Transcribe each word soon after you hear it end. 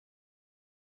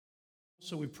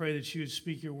So we pray that you would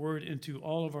speak your word into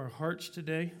all of our hearts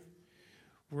today,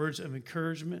 words of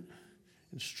encouragement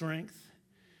and strength.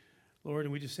 Lord,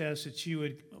 and we just ask that you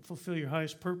would fulfill your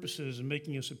highest purposes in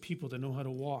making us a people that know how to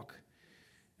walk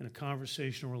in a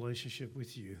conversational relationship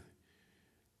with you.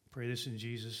 Pray this in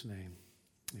Jesus' name.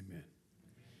 Amen.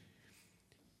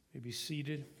 You may be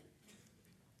seated.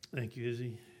 Thank you,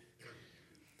 Izzy.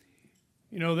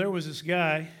 You know, there was this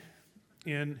guy,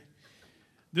 and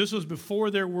this was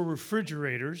before there were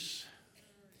refrigerators,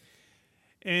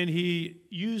 and he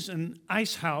used an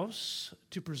ice house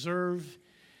to preserve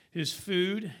his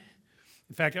food.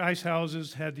 In fact, ice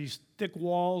houses had these thick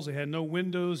walls. They had no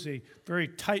windows, a very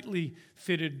tightly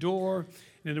fitted door.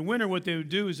 And in the winter, what they would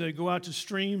do is they'd go out to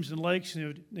streams and lakes,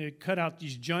 and they'd cut out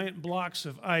these giant blocks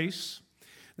of ice.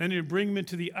 Then they'd bring them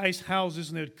into the ice houses,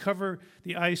 and they'd cover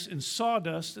the ice in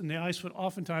sawdust, and the ice would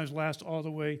oftentimes last all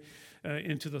the way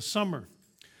into the summer.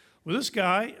 Well, this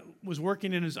guy was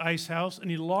working in his ice house, and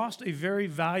he lost a very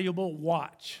valuable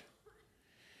watch.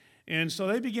 And so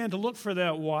they began to look for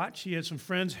that watch. He had some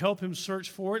friends help him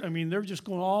search for it. I mean, they were just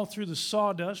going all through the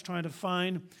sawdust trying to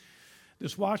find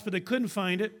this watch, but they couldn't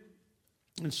find it.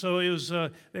 And so it was.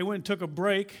 They went and took a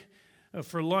break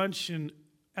for lunch, and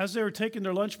as they were taking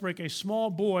their lunch break, a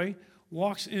small boy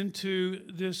walks into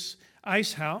this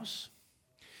ice house,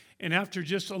 and after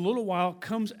just a little while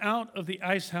comes out of the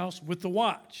ice house with the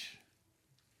watch.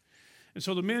 And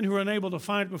so the men who were unable to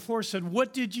find it before said,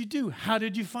 "What did you do? How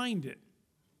did you find it?"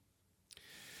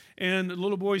 And the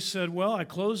little boy said, "Well, I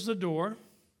closed the door,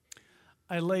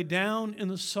 I lay down in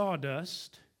the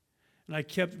sawdust, and I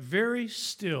kept very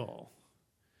still,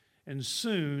 and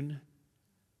soon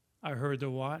I heard the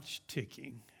watch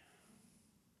ticking."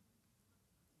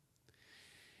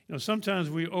 You know, sometimes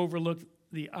we overlook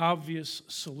the obvious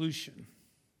solution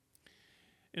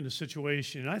in a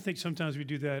situation. And I think sometimes we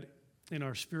do that in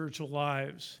our spiritual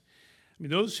lives. I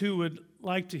mean, those who would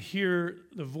like to hear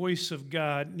the voice of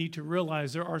God need to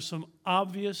realize there are some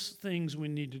obvious things we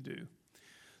need to do.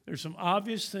 There's some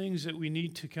obvious things that we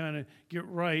need to kind of get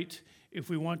right if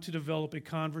we want to develop a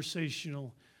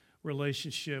conversational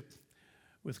relationship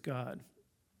with God.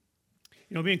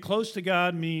 You know, being close to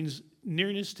God means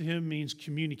nearness to Him, means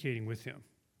communicating with Him.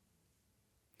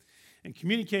 And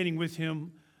communicating with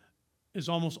Him is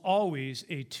almost always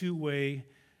a two-way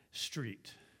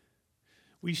street.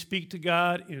 We speak to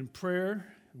God in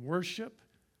prayer and worship,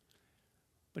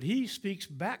 but He speaks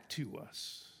back to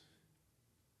us.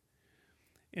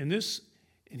 And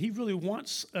He really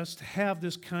wants us to have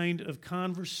this kind of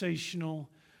conversational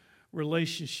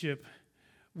relationship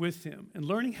with Him. And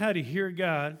learning how to hear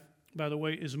God, by the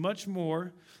way, is much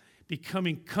more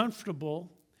becoming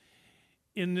comfortable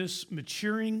in this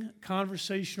maturing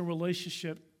conversational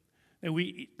relationship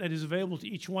that is available to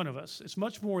each one of us. It's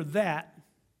much more that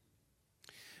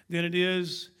than it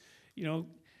is, you know,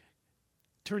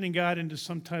 turning God into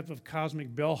some type of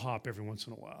cosmic bellhop every once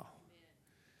in a while.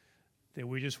 That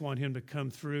we just want Him to come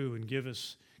through and get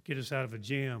us out of a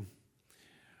jam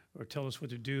or tell us what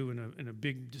to do in a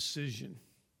big decision.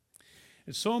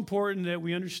 It's so important that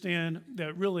we understand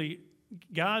that really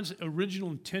God's original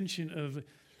intention of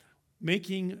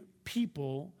making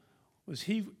people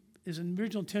his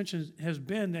original intention has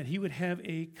been that He would have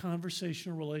a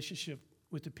conversational relationship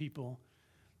with the people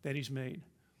that He's made.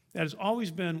 That has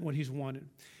always been what He's wanted.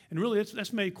 And really,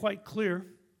 that's made quite clear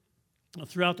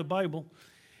throughout the Bible.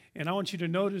 And I want you to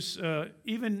notice, I'm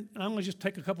going to just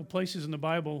take a couple places in the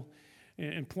Bible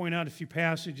and point out a few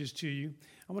passages to you.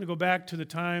 I want to go back to the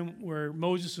time where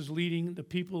Moses is leading the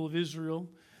people of Israel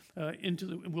into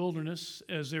the wilderness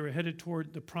as they were headed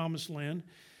toward the promised land.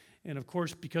 And of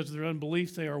course, because of their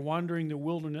unbelief, they are wandering the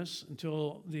wilderness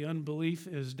until the unbelief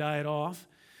has died off.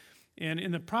 And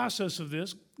in the process of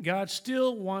this, God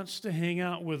still wants to hang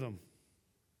out with them.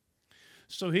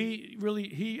 So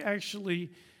he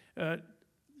actually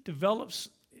develops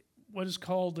what is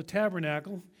called the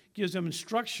tabernacle, gives them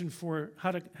instruction for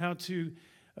how to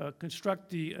construct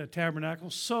the tabernacle,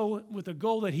 so with the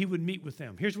goal that He would meet with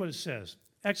them. Here's what it says.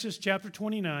 Exodus chapter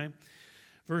 29,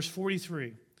 verse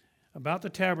 43, about the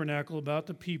tabernacle, about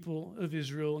the people of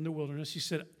Israel in the wilderness. He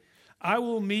said, "I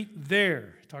will meet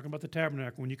there," talking about the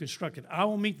tabernacle when you construct it, "I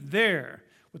will meet there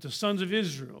with the sons of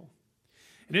Israel,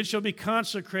 and it shall be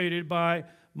consecrated by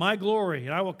my glory,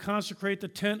 and I will consecrate the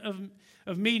tent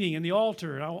of meeting and the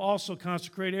altar, and I will also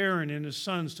consecrate Aaron and his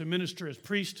sons to minister as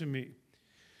priests to me."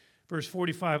 Verse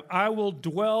 45, "I will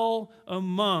dwell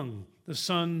among the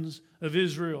sons of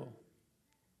Israel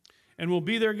and will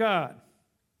be their God.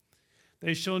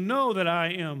 They shall know that I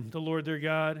am the Lord their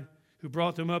God, who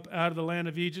brought them up out of the land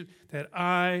of Egypt, that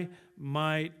I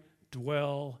might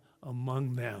dwell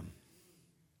among them."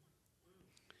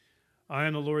 I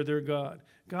am the Lord their God.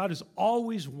 God has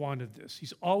always wanted this.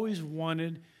 He's always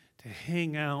wanted to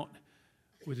hang out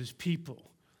with his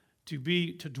people, to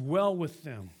dwell with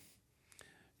them,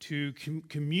 to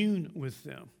commune with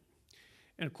them.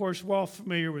 And of course, we're all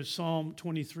familiar with Psalm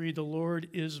 23, the Lord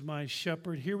is my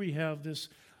shepherd. Here we have this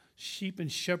sheep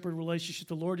and shepherd relationship.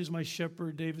 The Lord is my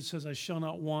shepherd. David says, I shall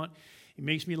not want. He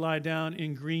makes me lie down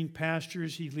in green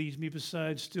pastures. He leads me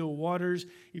beside still waters.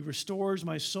 He restores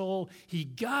my soul. He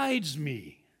guides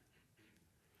me.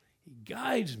 He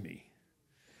guides me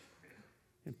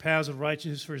in paths of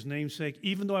righteousness for his name's sake.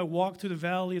 Even though I walk through the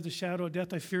valley of the shadow of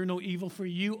death, I fear no evil, for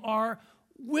you are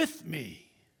with me.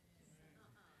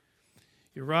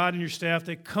 Your rod and your staff,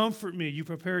 they comfort me. You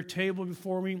prepare a table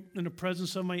before me in the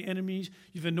presence of my enemies.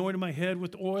 You've anointed my head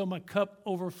with oil. My cup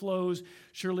overflows.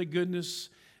 Surely goodness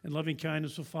and loving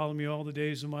kindness will follow me all the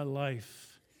days of my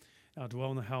life. I'll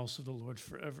dwell in the house of the Lord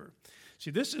forever.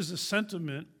 See, this is a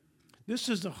sentiment. This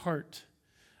is the heart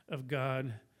of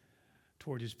God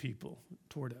toward his people,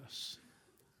 toward us.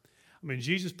 I mean,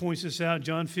 Jesus points this out in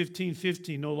John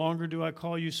 15:15. No longer do I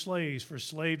call you slaves, for a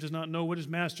slave does not know what his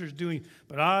master is doing,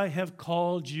 but I have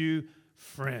called you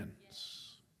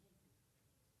friends.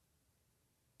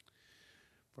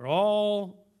 For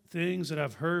all things that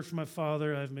I've heard from my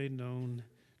Father, I've made known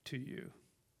to you.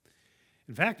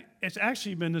 In fact, it's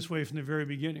actually been this way from the very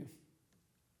beginning.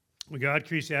 When God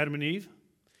creates Adam and Eve,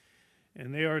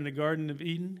 and they are in the Garden of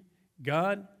Eden,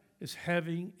 God is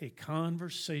having a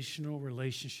conversational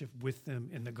relationship with them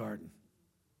in the garden.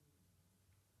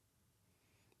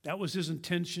 That was his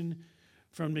intention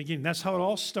from the beginning. That's how it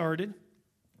all started.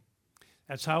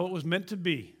 That's how it was meant to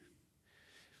be.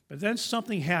 But then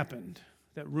something happened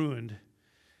that ruined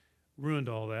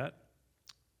all that.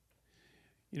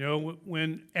 You know,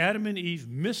 when Adam and Eve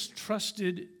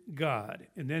mistrusted God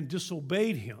and then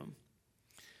disobeyed him,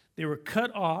 they were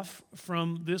cut off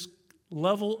from this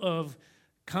level of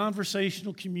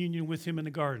conversational communion with him in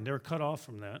the garden. They were cut off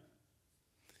from that.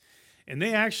 And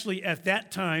they actually, at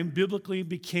that time, biblically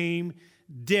became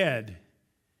dead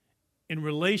in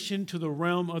relation to the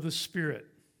realm of the Spirit.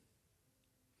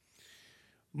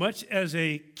 Much as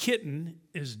a kitten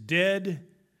is dead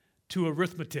to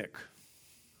arithmetic.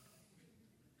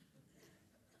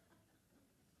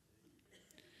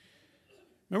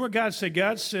 Remember what God said?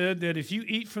 God said that if you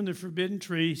eat from the forbidden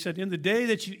tree, he said, in the day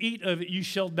that you eat of it, you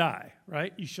shall die,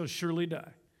 right? You shall surely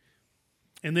die.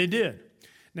 And they did.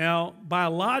 Now,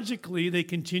 biologically, they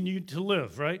continued to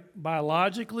live, right?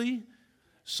 Biologically,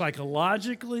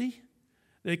 psychologically,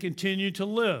 they continued to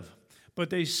live. But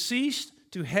they ceased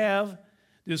to have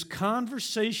this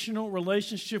conversational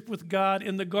relationship with God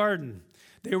in the garden.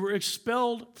 They were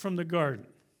expelled from the garden.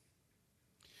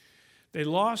 They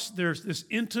lost this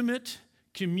intimate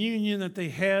communion that they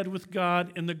had with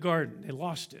God in the garden. They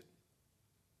lost it.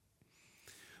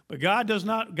 But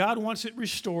God wants it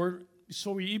restored.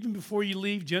 So even before you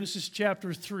leave Genesis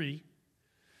chapter 3,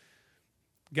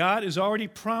 God is already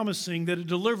promising that a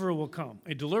deliverer will come.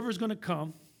 A deliverer is going to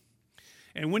come.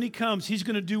 And when he comes, he's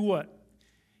going to do what?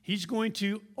 He's going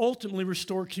to ultimately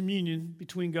restore communion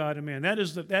between God and man. That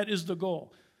is the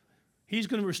goal. He's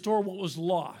going to restore what was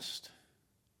lost.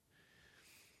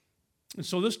 And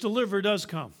so this deliverer does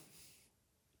come.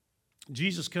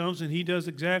 Jesus comes and he does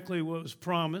exactly what was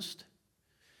promised.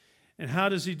 And how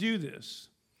does he do this?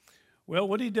 Well,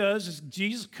 what he does is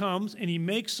Jesus comes and he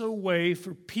makes a way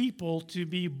for people to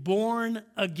be born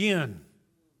again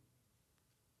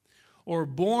or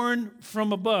born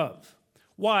from above.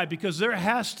 Why? Because there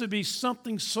has to be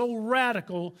something so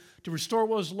radical to restore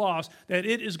what was lost that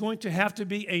it is going to have to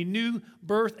be a new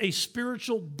birth, a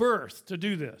spiritual birth to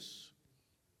do this.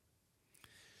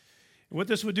 And what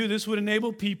this would do, this would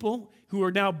enable people who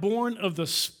are now born of the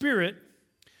Spirit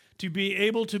to be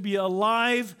able to be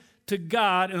alive to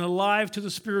God and alive to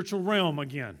the spiritual realm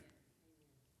again.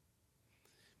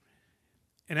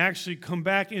 And actually come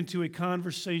back into a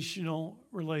conversational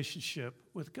relationship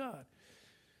with God.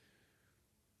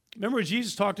 Remember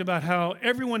Jesus talked about how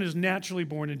everyone is naturally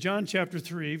born. In John chapter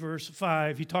 3, verse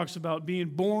 5, he talks about being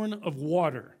born of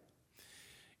water.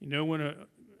 You know, when a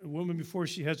woman, before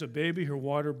she has a baby, her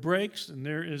water breaks, and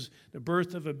there is the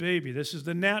birth of a baby. This is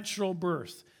the natural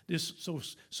birth.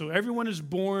 So everyone is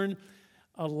born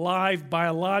alive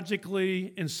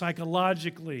biologically and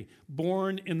psychologically,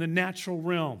 born in the natural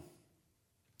realm.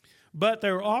 But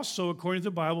they're also, according to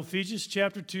the Bible, Ephesians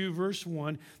chapter 2, verse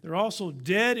 1, they're also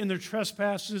dead in their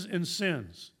trespasses and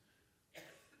sins.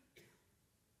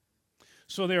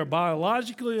 So they are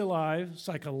biologically alive,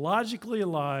 psychologically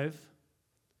alive,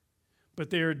 but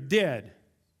they are dead.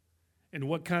 In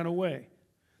what kind of way?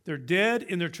 They're dead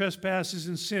in their trespasses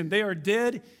and sin. They are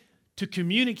dead to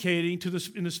communicating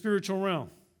in the spiritual realm.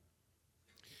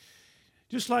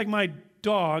 Just like my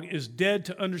dog is dead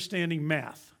to understanding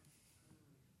math.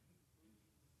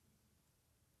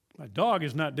 My dog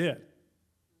is not dead,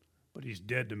 but he's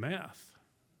dead to math.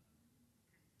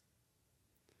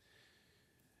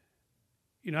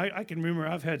 You know, I can remember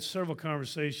I've had several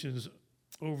conversations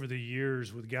over the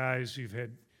years with guys who've had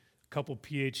a couple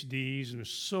PhDs and are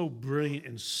so brilliant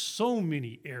in so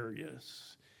many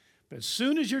areas. But as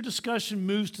soon as your discussion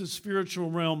moves to the spiritual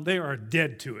realm, they are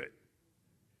dead to it.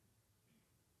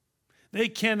 They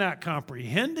cannot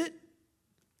comprehend it.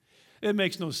 It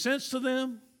makes no sense to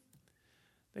them.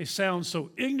 They sound so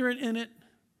ignorant in it.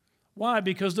 Why?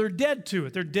 Because they're dead to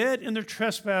it. They're dead in their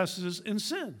trespasses and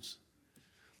sins.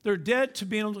 They're dead to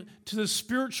being to the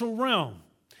spiritual realm.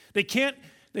 They can't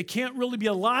really be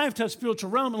alive to that spiritual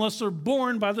realm unless they're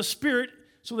born by the Spirit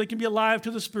so they can be alive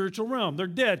to the spiritual realm. They're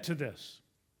dead to this.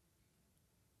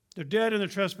 They're dead in their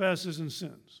trespasses and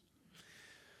sins.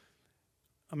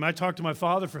 I talked to my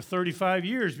father for 35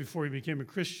 years before he became a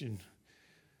Christian,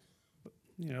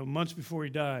 months before he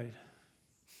died.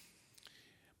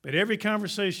 But every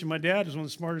conversation, my dad was one of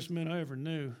the smartest men I ever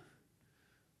knew.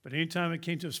 But anytime it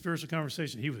came to a spiritual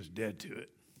conversation, he was dead to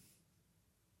it.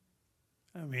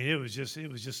 I mean, it was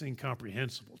just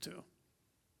incomprehensible to him.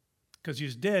 Because he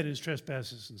was dead in his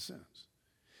trespasses and sins.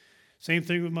 Same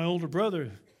thing with my older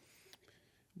brother.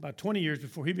 About 20 years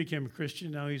before he became a Christian,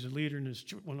 now he's a leader in his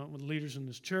one of the leaders in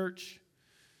this church.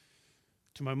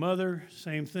 To my mother,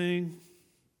 same thing.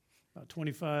 About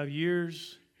 25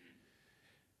 years.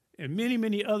 And many,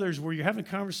 many others where you're having a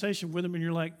conversation with them and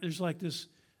you're like,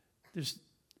 there's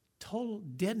total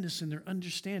deadness in their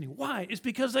understanding. Why? It's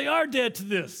because they are dead to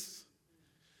this.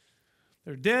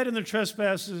 They're dead in their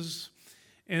trespasses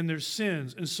and their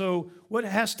sins. And so what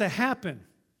has to happen?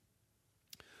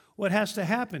 What has to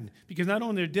happen? Because not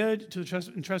only they're dead to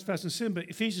the trespass and sin, but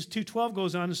Ephesians 2:12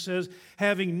 goes on and says,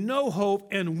 having no hope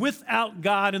and without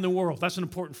God in the world. That's an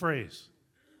important phrase.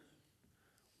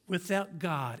 Without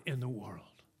God in the world.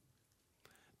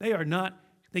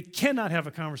 They cannot have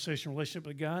a conversational relationship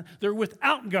with God. They're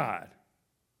without God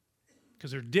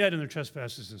because they're dead in their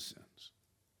trespasses and sins.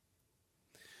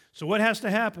 So what has to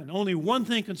happen? Only one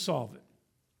thing can solve it.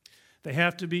 They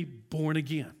have to be born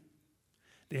again.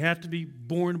 They have to be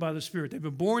born by the Spirit. They've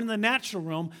been born in the natural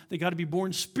realm. They got to be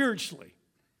born spiritually.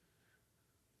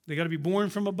 They got to be born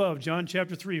from above. John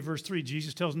chapter 3, verse 3,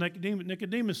 Jesus tells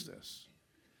Nicodemus this.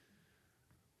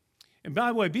 And by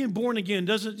the way, being born again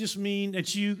doesn't just mean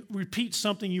that you repeat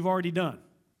something you've already done.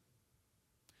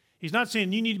 He's not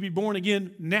saying you need to be born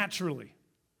again naturally.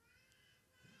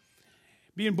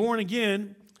 Being born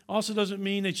again also doesn't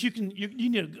mean that you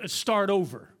need to start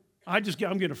over. I'm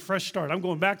getting a fresh start. I'm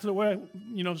going back to the way,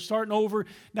 starting over.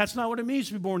 That's not what it means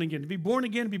to be born again. To be born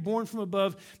again, to be born from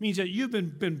above, means that you've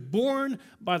been born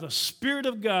by the Spirit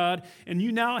of God, and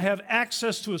you now have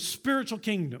access to a spiritual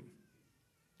kingdom.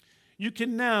 You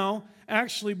can now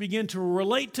actually begin to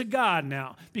relate to God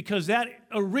now because that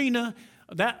arena,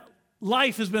 that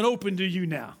life has been opened to you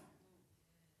now.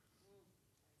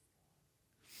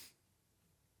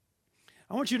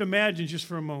 I want you to imagine just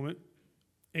for a moment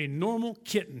a normal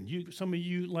kitten. Some of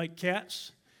you like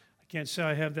cats. I can't say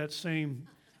I have that same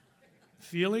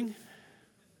feeling.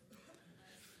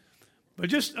 But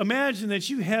just imagine that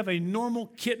you have a normal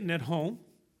kitten at home.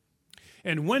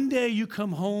 And one day you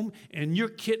come home and your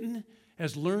kitten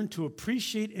has learned to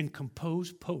appreciate and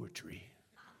compose poetry.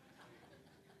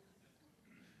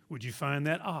 Would you find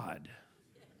that odd?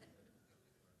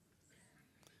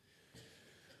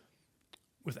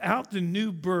 Without the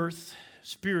new birth,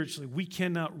 spiritually, we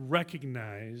cannot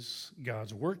recognize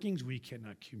God's workings. We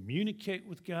cannot communicate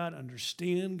with God,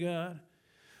 understand God.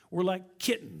 We're like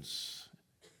kittens.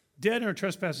 Dead in our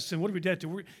trespasses and sin. What are we dead to?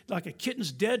 We're like a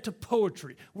kitten's dead to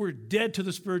poetry. We're dead to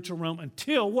the spiritual realm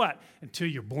until what? Until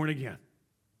you're born again.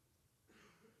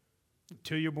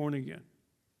 Until you're born again.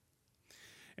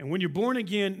 And when you're born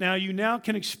again, you now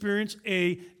can experience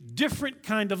a different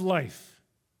kind of life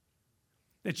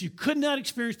that you could not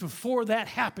experience before that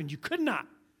happened. You could not.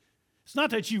 It's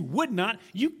not that you would not,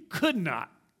 you could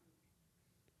not.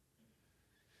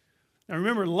 Now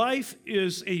remember, life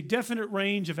is a definite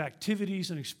range of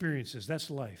activities and experiences. That's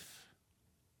life.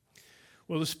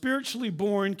 Well, the spiritually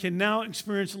born can now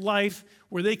experience life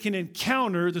where they can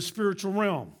encounter the spiritual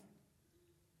realm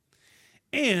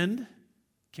and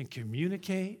can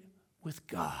communicate with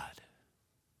God.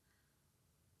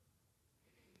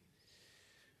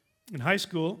 In high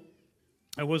school,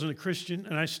 I wasn't a Christian,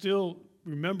 and I still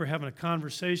remember having a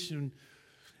conversation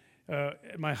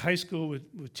at my high school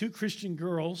with two Christian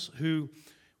girls who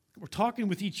were talking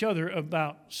with each other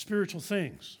about spiritual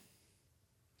things.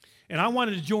 And I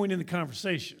wanted to join in the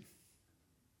conversation.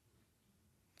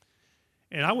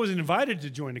 And I wasn't invited to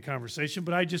join the conversation,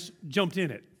 but I just jumped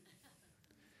in it.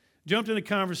 Jumped in the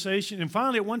conversation. And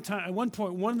finally, at one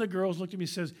point, one of the girls looked at me and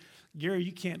says, Gary,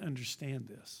 you can't understand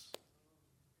this.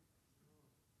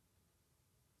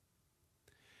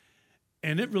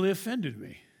 And it really offended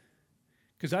me.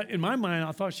 Because in my mind,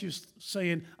 I thought she was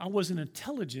saying I wasn't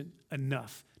intelligent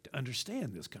enough to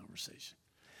understand this conversation.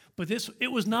 But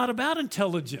it was not about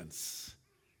intelligence.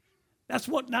 That's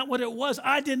not what it was.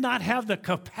 I did not have the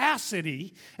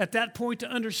capacity at that point to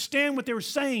understand what they were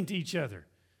saying to each other.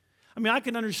 I mean, I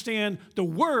could understand the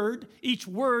word, each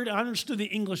word. I understood the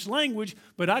English language,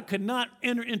 but I could not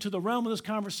enter into the realm of this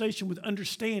conversation with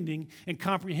understanding and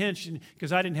comprehension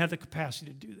because I didn't have the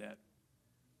capacity to do that.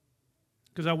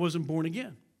 Because I wasn't born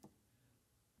again.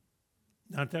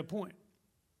 Not at that point.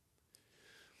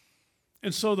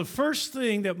 And so the first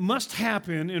thing that must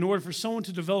happen in order for someone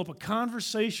to develop a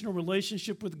conversational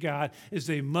relationship with God is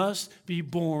they must be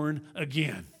born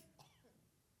again.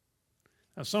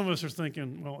 Now, some of us are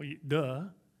thinking, well, duh.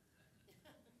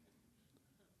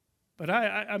 But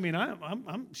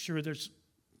I'm sure there's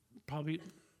probably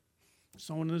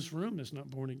someone in this room that's not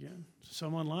born again.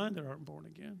 Some online that aren't born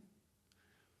again.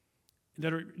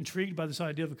 That are intrigued by this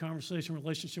idea of a conversational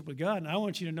relationship with God. And I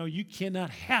want you to know you cannot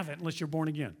have it unless you're born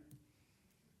again.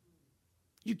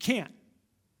 You can't.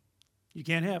 You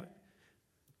can't have it.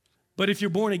 But if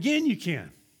you're born again, you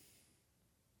can.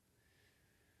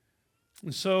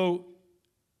 And so,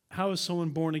 how is someone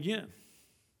born again?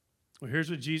 Well,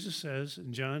 here's what Jesus says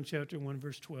in John chapter 1,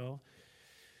 verse 12.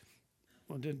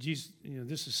 Well, Jesus,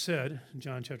 this is said in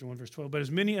John chapter 1, verse 12. But as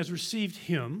many as received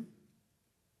him,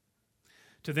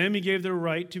 to them he gave the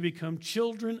right to become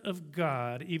children of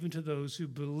God, even to those who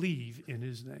believe in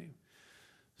his name.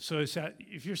 So it's that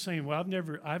if you're saying, well,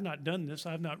 I've not done this,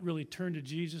 I've not really turned to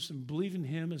Jesus and believe in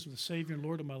him as the Savior and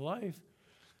Lord of my life,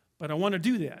 but I want to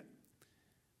do that,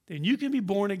 then you can be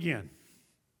born again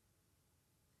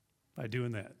by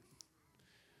doing that.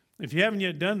 If you haven't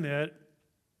yet done that,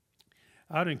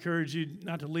 I'd encourage you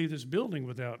not to leave this building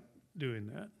without doing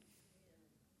that.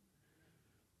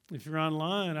 If you're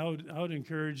online, I would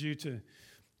encourage you to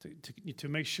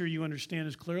make sure you understand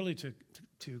this clearly,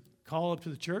 to call up to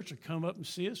the church or come up and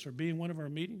see us or be in one of our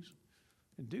meetings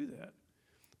and do that.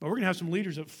 But we're going to have some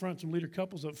leaders up front, some leader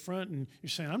couples up front, and you're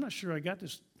saying, I'm not sure I got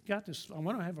this. I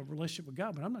want to have a relationship with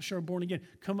God, but I'm not sure I'm born again.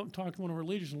 Come up and talk to one of our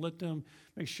leaders and let them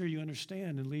make sure you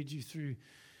understand and lead you through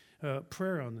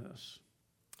prayer on this.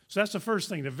 So that's the first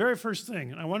thing, the very first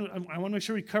thing. I want to make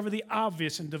sure we cover the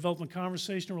obvious in developing a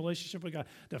conversational relationship with God.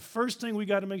 The first thing we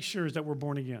got to make sure is that we're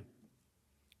born again.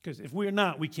 Because if we are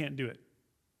not, we can't do it.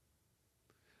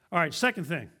 All right, second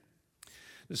thing.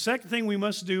 The second thing we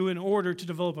must do in order to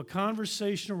develop a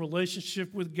conversational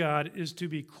relationship with God is to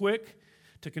be quick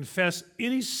to confess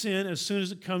any sin as soon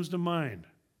as it comes to mind.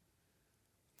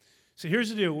 So here's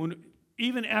the deal.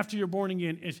 Even after you're born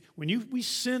again, when we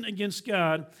sin against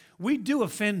God, we do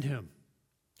offend him.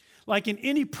 Like in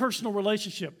any personal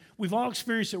relationship, we've all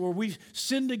experienced it where we've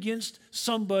sinned against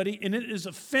somebody and it has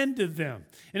offended them.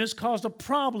 And it's caused a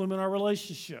problem in our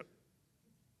relationship.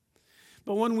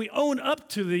 But when we own up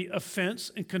to the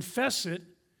offense and confess it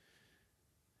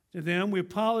to them, we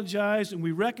apologize and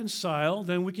we reconcile,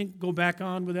 then we can go back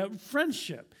on with that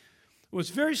friendship. Well, it's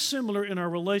very similar in our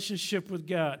relationship with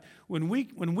God. When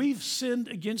we've sinned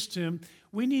against him,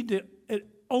 we need to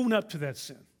own up to that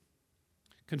sin.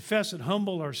 Confess it,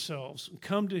 humble ourselves, and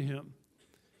come to him,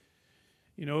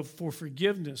 for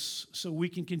forgiveness so we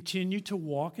can continue to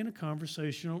walk in a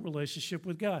conversational relationship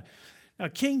with God. Now,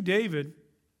 King David,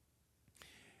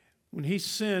 when he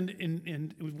sinned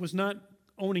and was not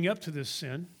owning up to this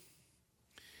sin,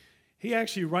 he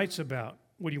actually writes about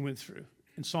what he went through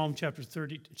in Psalm 32.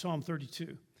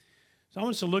 So I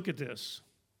want us to look at this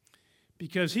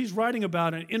because he's writing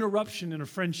about an interruption in a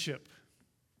friendship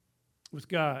with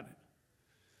God.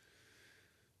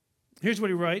 Here's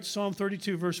what he writes, Psalm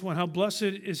 32, verse 1. How blessed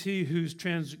is he whose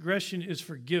transgression is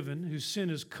forgiven, whose sin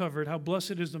is covered. How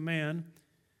blessed is the man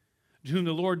to whom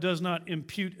the Lord does not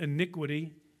impute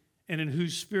iniquity, and in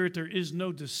whose spirit there is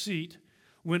no deceit.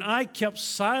 When I kept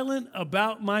silent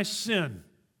about my sin,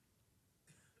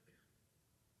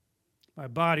 my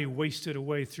body wasted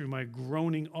away through my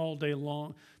groaning all day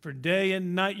long. For day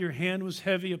and night your hand was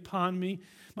heavy upon me.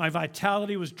 My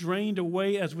vitality was drained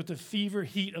away as with the fever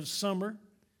heat of summer.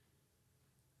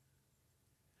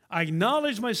 I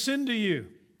acknowledged my sin to you.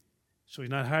 So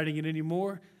he's not hiding it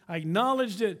anymore. I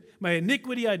acknowledged it. My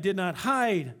iniquity I did not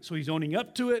hide. So he's owning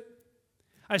up to it.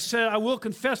 I said, I will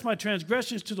confess my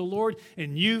transgressions to the Lord,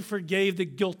 and you forgave the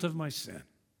guilt of my sin.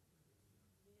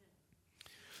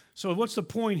 So what's the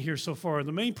point here so far?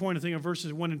 The main point, I think, of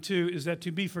verses 1 and 2 is that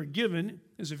to be forgiven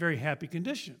is a very happy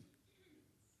condition.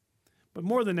 But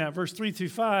more than that, verse 3 through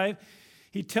 5,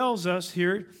 he tells us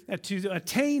here that to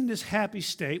attain this happy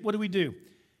state, what do?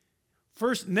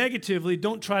 First, negatively,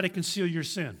 don't try to conceal your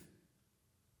sin.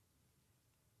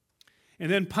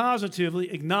 And then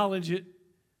positively, acknowledge it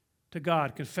to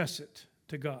God, confess it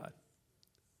to God.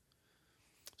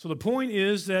 So the point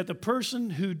is that the person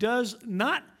who does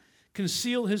not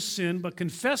conceal his sin but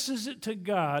confesses it to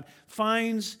God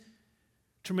finds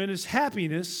tremendous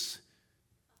happiness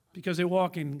because they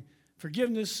walk in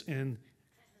forgiveness and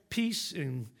peace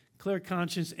and clear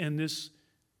conscience and this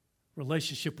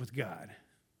relationship with God.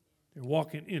 They're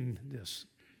walking in this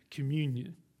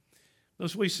communion.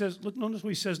 Notice what he says, notice what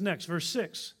he says next, verse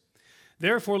 6.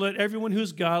 Therefore, let everyone who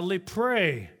is godly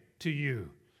pray to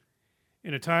you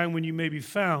in a time when you may be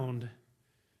found.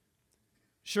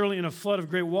 Surely in a flood of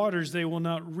great waters they will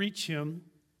not reach him.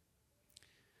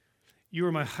 You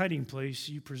are my hiding place.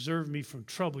 You preserve me from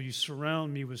trouble. You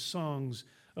surround me with songs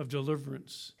of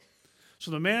deliverance. So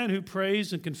the man who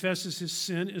prays and confesses his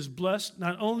sin is blessed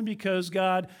not only because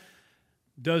God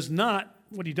does not,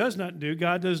 what he does not do,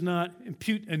 God does not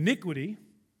impute iniquity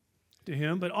to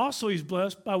him, but also he's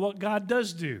blessed by what God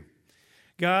does do.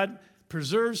 God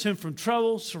preserves him from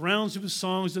trouble, surrounds him with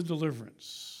songs of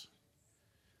deliverance.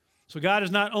 So God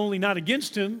is not only not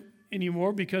against him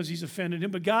anymore because he's offended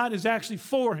him, but God is actually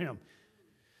for him.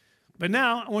 But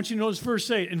now I want you to notice verse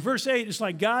 8. In verse 8, it's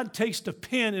like God takes the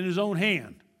pen in his own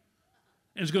hand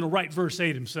and is going to write verse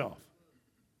 8 himself.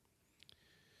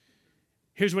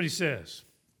 Here's what he says.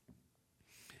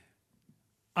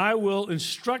 I will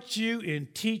instruct you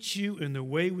and teach you in the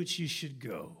way which you should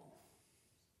go.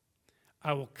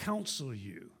 I will counsel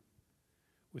you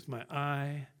with my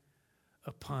eye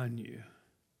upon you.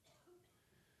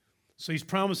 So he's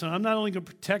promising, I'm not only going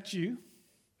to protect you,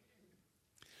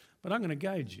 but I'm going to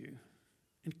guide you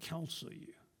and counsel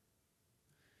you.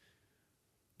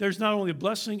 There's not only a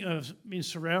blessing of being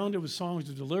surrounded with songs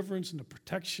of deliverance and the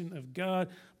protection of God,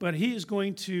 but he is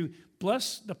going to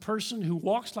bless the person who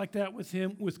walks like that with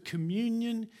him with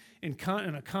communion and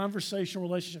a conversational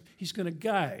relationship. He's going to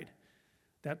guide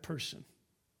that person.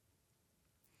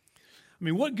 I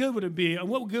mean, what good would it be? And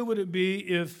what good would it be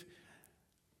if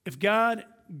God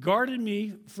guarded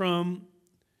me from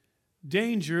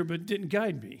danger but didn't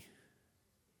guide me?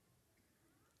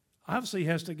 Obviously, he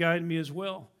has to guide me as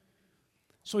well.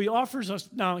 So he offers us,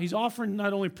 now he's offering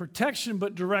not only protection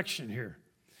but direction here.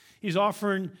 He's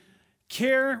offering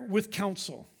care with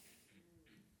counsel.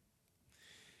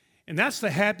 And that's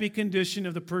the happy condition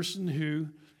of the person who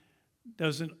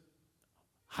doesn't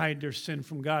hide their sin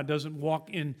from God, doesn't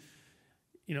walk in,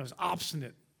 as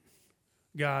obstinate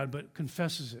God, but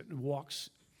confesses it and walks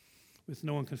with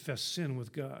no unconfessed sin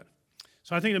with God.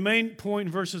 So I think the main point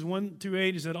in verses 1 through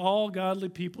 8 is that all godly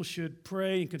people should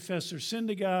pray and confess their sin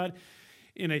to God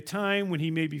in a time when he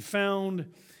may be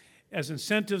found. As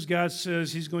incentives, God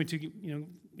says he's going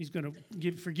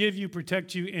to forgive you,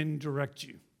 protect you, and direct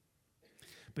you.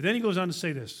 But then he goes on to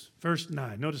say this, verse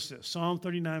 9. Notice this, Psalm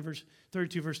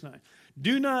 32, verse 9.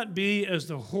 Do not be as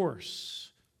the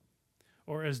horse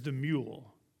or as the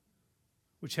mule,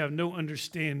 which have no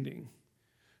understanding,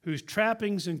 whose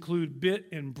trappings include bit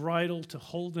and bridle to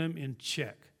hold them in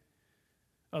check.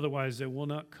 Otherwise, they will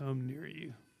not come near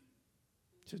you.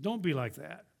 He says, don't be like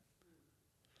that.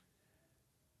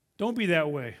 Don't be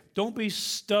that way. Don't be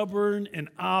stubborn and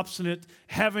obstinate,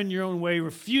 having your own way,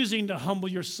 refusing to humble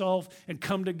yourself and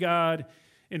come to God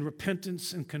in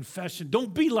repentance and confession.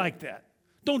 Don't be like that.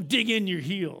 Don't dig in your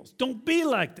heels. Don't be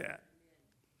like that.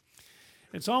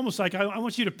 It's almost like I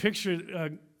want you to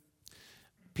picture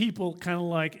people kind of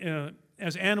like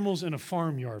as animals in a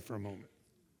farmyard for a moment.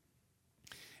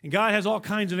 And God has all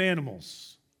kinds of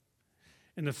animals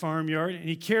in the farmyard, and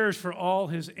he cares for all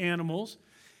his animals,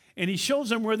 and he shows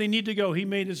them where they need to go. He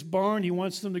made his barn. He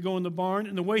wants them to go in the barn,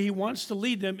 and the way he wants to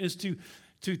lead them is to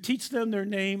teach them their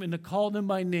name and to call them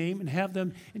by name and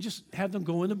just have them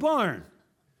go in the barn.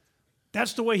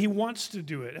 That's the way he wants to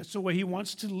do it. That's the way he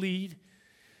wants to lead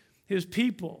his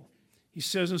people. He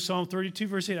says in Psalm 32,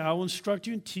 verse 8, I will instruct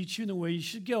you and teach you in the way you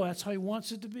should go. That's how he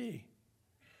wants it to be.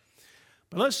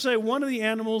 But let's say one of the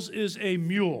animals is a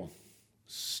mule,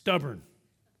 stubborn.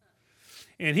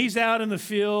 And he's out in the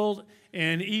field,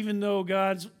 and even though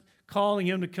God's calling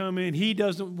him to come in, he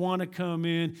doesn't want to come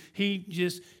in. He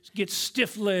just gets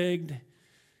stiff-legged,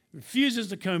 refuses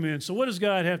to come in. So what does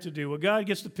God have to do? Well, God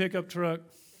gets the pickup truck,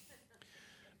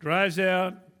 drives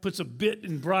out, puts a bit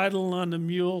and bridle on the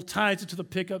mule, ties it to the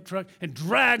pickup truck, and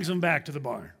drags him back to the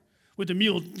barn with the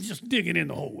mule just digging in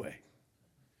the whole way.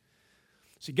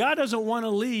 See, God doesn't want to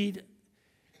lead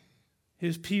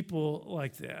his people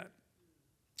like that.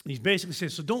 He's basically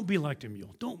saying, so don't be like the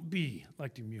mule. Don't be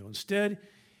like the mule. Instead,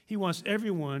 he wants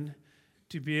everyone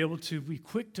to be able to be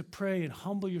quick to pray and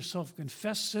humble yourself,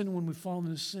 confess sin when we fall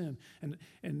into sin. And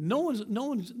no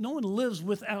one lives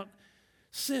without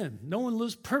sin. No one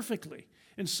lives perfectly.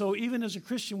 And so even as a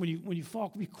Christian, when you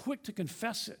fall, be quick to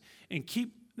confess it and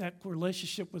keep that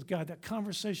relationship with God, that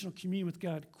conversational communion with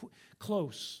God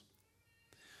close.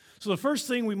 So the first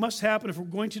thing we must happen if we're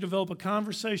going to develop a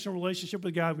conversational relationship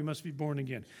with God, we must be born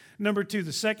again. Number two,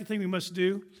 the second thing we must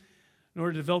do in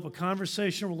order to develop a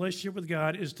conversational relationship with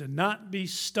God is to not be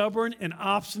stubborn and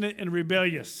obstinate and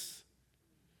rebellious.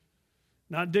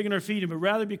 Not digging our feet in, but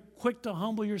rather be quick to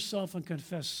humble yourself and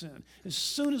confess sin. As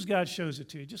soon as God shows it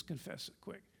to you, just confess it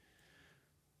quick.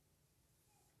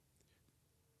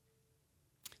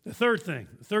 The third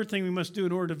thing we must do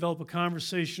in order to develop a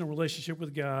conversational relationship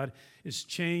with God is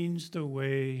change the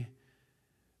way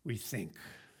we think.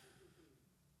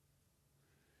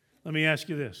 Let me ask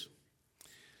you this.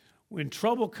 When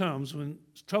trouble comes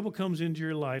into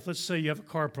your life, let's say you have a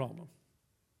car problem,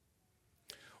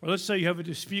 or let's say you have a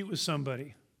dispute with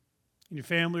somebody in your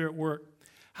family or at work,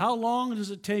 how long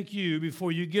does it take you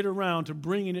before you get around to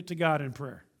bringing it to God in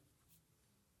prayer?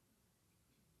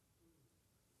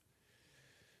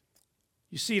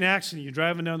 You see an accident, you're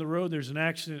driving down the road, there's an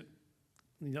accident,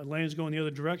 the lane's going the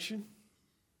other direction.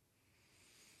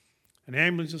 An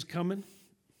ambulance is coming.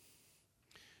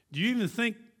 Do you even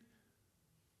think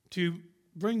to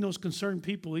bring those concerned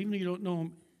people, even though you don't know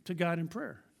them, to God in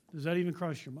prayer? Does that even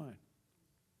cross your mind?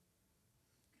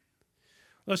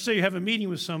 Let's say you have a meeting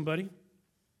with somebody.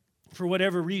 For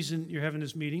whatever reason you're having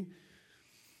this meeting.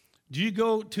 Do you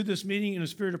go to this meeting in a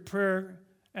spirit of prayer,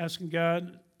 asking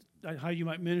God how you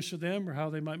might minister to them or how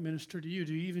they might minister to you?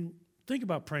 Do you even think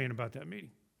about praying about that meeting?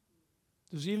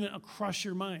 Does it even cross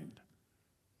your mind?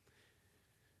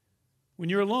 When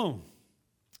you're alone,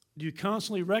 do you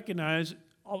constantly recognize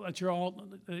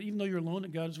that even though you're alone,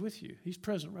 that God is with you? He's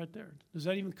present right there. Does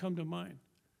that even come to mind?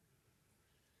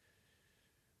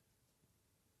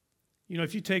 You know,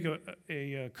 if you take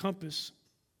a compass,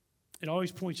 it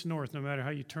always points north no matter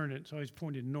how you turn it. It's always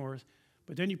pointed north.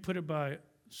 But then you put it by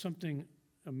something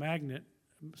magnetic,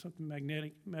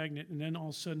 and then all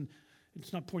of a sudden,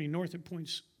 it's not pointing north, it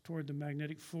points toward the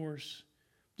magnetic force.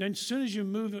 Then as soon as you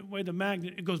move it away the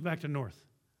magnet, it goes back to north.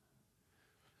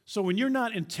 So when you're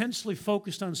not intensely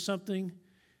focused on something,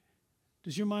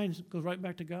 does your mind go right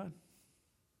back to God?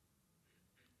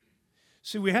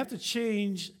 See, we have to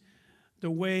change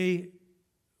the way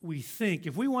we think.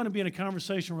 If we want to be in a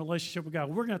conversational relationship with God,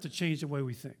 we're going to have to change the way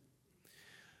we think.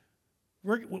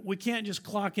 We can't just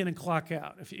clock in and clock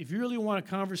out. If you really want a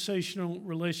conversational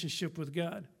relationship with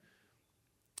God,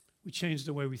 we change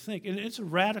the way we think. And it's a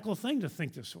radical thing to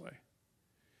think this way.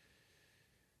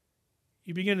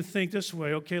 You begin to think this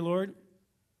way, okay, Lord,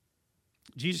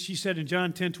 Jesus, you said in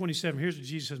John 10:27, here's what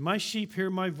Jesus says, my sheep hear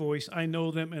my voice, I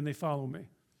know them, and they follow me.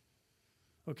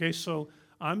 Okay, so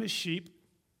I'm a sheep,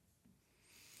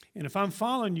 and if I'm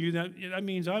following you, that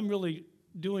means I'm really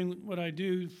doing what I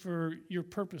do for your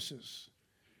purposes,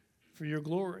 for your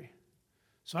glory.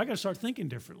 So I got to start thinking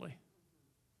differently.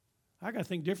 I got to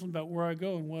think differently about where I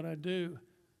go and what I do.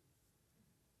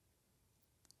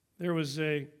 There was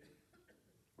a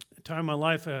time in my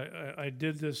life I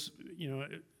did this,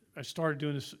 I started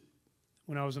doing this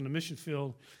when I was in the mission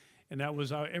field, and that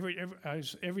was every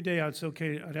day I'd say,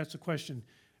 okay, I'd ask the question,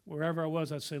 wherever I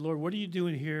was, I'd say, Lord, what are you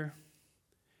doing here,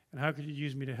 and how could you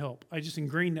use me to help? I just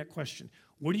ingrained that question.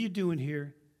 What are you doing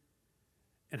here,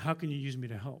 and how can you use me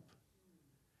to help?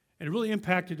 And it really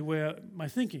impacted the way my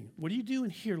thinking. What are you doing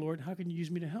here, Lord? How can you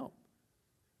use me to help?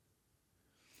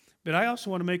 But I also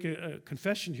want to make a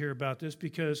confession here about this,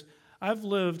 because I've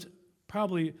lived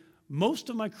probably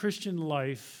most of my Christian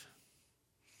life,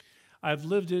 I've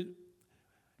lived it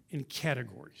in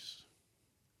categories.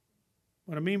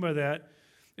 What I mean by that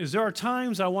is there are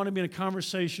times I want to be in a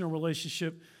conversational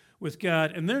relationship with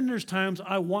God, and then there's times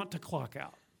I want to clock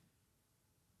out.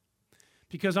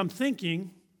 Because I'm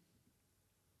thinking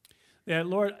that,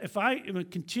 Lord, if I am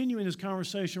continuing this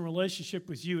conversational relationship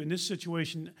with you in this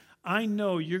situation, I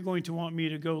know you're going to want me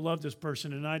to go love this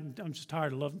person, and I'm just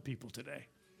tired of loving people today.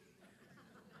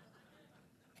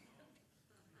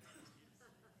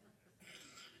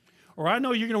 Or I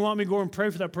know you're going to want me to go and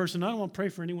pray for that person. I don't want to pray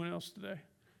for anyone else today.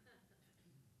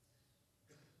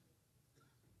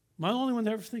 Am I the only one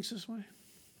that ever thinks this way?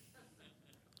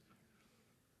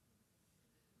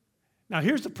 Now,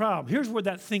 here's the problem. Here's where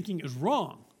that thinking is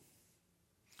wrong.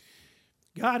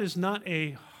 God is not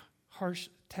a harsh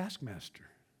taskmaster.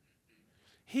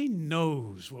 He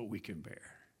knows what we can bear.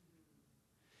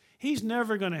 He's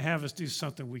never going to have us do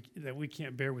something that we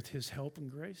can't bear with his help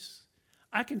and grace.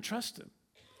 I can trust him.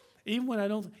 Even when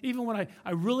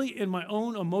I really, in my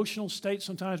own emotional state,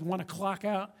 sometimes want to clock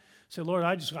out, say, Lord,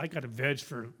 I got to veg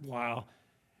for a while.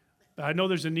 I know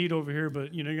there's a need over here,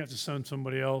 but you have to send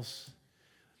somebody else.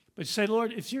 But say,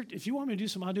 Lord, if you want me to do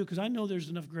something, I'll do it, because I know there's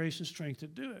enough grace and strength to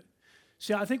do it.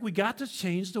 See, I think we got to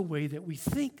change the way that we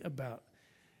think about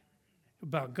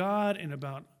God and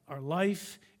about our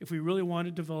life if we really want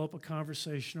to develop a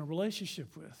conversational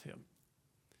relationship with him.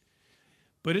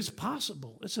 But it's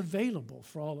possible. It's available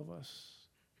for all of us.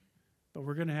 But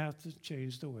we're going to have to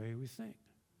change the way we think.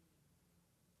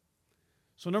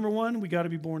 So number one, we got to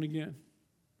be born again,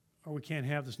 or we can't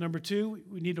have this. Number two,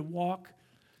 we need to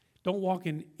don't walk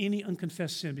in any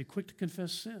unconfessed sin. Be quick to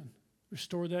confess sin.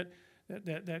 Restore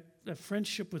that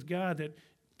friendship with God,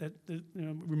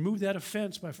 remove that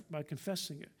offense by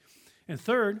confessing it. And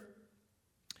third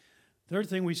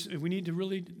thing, we need to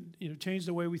really change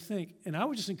the way we think. And I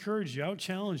would just encourage you, I would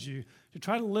challenge you to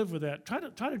try to live with that. Try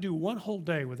to do one whole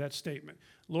day with that statement.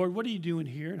 Lord, what are you doing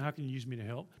here, and how can you use me to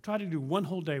help? Try to do one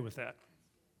whole day with that.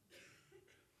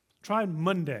 Try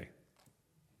Monday.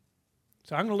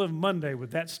 So I'm going to live Monday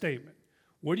with that statement.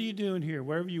 What are you doing here?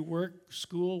 Wherever you work,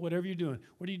 school, whatever you're doing,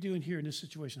 what are you doing here in this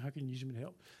situation? How can you use me to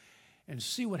help? And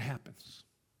see what happens.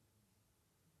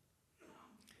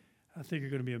 I think you're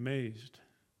going to be amazed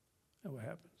at what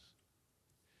happens.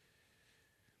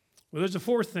 Well, there's a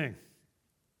fourth thing.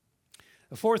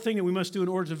 The fourth thing that we must do in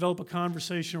order to develop a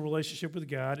conversational relationship with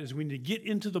God is we need to get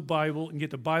into the Bible and get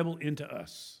the Bible into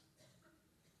us.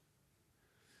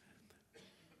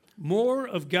 More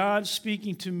of God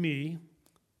speaking to me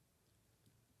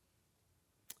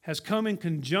has come in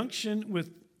conjunction with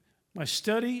my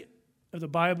study of the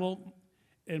Bible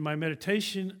and my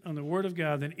meditation on the Word of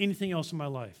God than anything else in my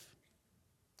life.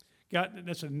 God,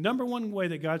 that's the number one way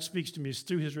that God speaks to me is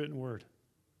through his written Word.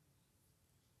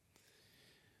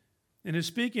 And his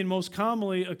speaking most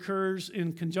commonly occurs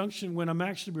in conjunction when I'm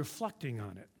actually reflecting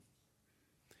on it.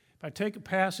 If I take a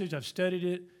passage, I've studied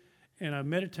it, and I'm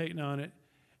meditating on it,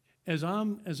 as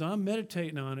I'm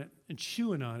meditating on it and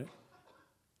chewing on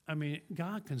it,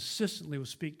 God consistently will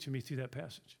speak to me through that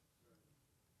passage.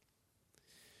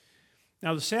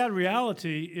 Now, the sad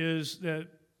reality is that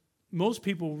most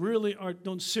people really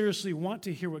don't seriously want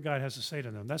to hear what God has to say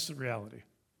to them. That's the reality.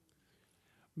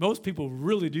 Most people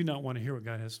really do not want to hear what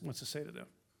God wants to say to them.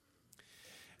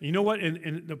 And you know what?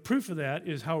 And the proof of that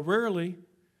is how rarely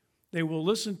they will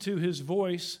listen to his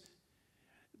voice,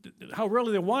 how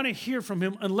rarely they want to hear from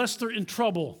him unless they're in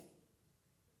trouble,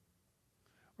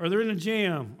 or they're in a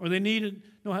jam, or they need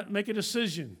to make a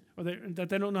decision, or that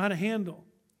they don't know how to handle.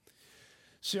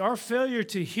 See, our failure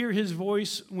to hear his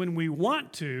voice when we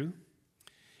want to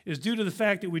is due to the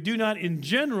fact that we do not, in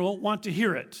general, want to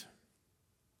hear it.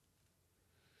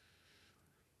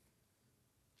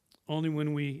 Only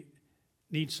when we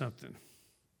need something.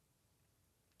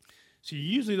 See,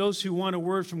 usually those who want a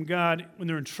word from God when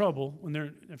they're in trouble, when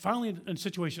they're finally in a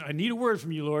situation, I need a word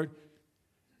from you, Lord.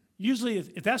 Usually,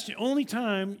 if that's the only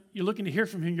time you're looking to hear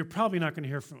from him, you're probably not going to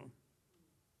hear from him.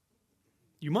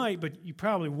 You might, but you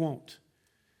probably won't.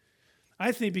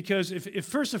 I think because if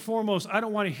first and foremost, I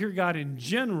don't want to hear God in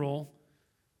general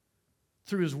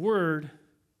through his word,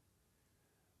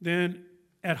 then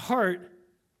at heart,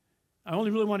 I only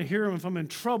really want to hear him if I'm in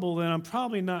trouble, then I'm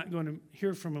probably not going to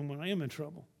hear from him when I am in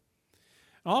trouble.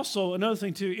 Also, another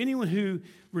thing too, anyone who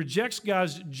rejects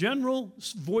God's general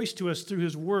voice to us through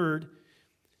his word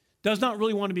does not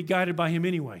really want to be guided by him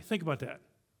anyway. Think about that.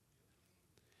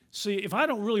 See, if I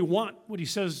don't really want what he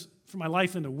says for my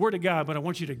life in the Word of God, but I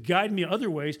want you to guide me other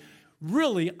ways,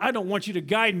 really, I don't want you to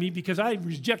guide me because I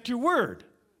reject your Word.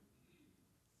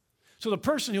 So the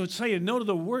person who would say no to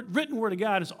the written Word of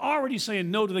God is already saying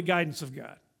no to the guidance of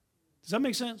God. Does that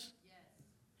make sense? Yes.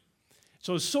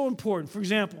 So it's so important. For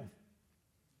example,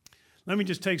 let me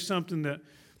just take something that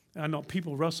I know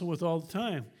people wrestle with all the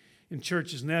time in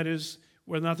churches, and that is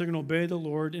whether or not they're going to obey the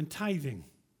Lord in tithing.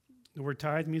 The word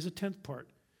tithe means a tenth part.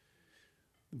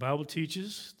 The Bible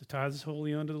teaches the tithe is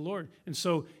holy unto the Lord. And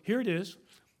so here it is.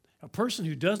 A person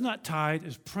who does not tithe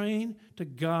is praying to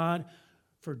God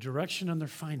for direction on their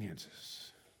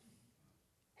finances.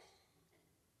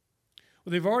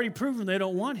 Well, they've already proven they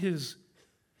don't want his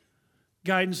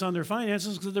guidance on their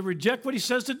finances because they reject what he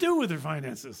says to do with their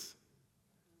finances.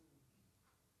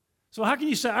 So how can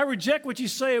you say, I reject what you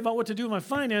say about what to do with my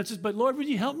finances, but Lord, would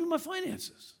you help me with my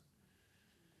finances?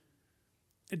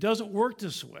 It doesn't work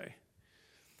this way.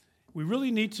 We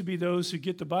really need to be those who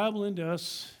get the Bible into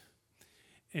us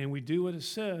and we do what it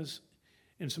says.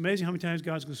 And it's amazing how many times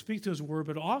God's going to speak to His word,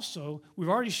 but also we've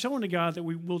already shown to God that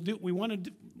we want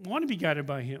to be guided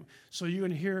by Him. So you're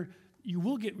going to hear, you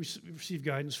will receive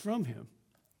guidance from Him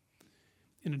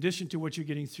in addition to what you're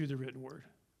getting through the written word.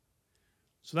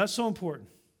 So that's so important.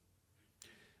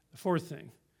 The fourth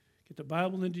thing, get the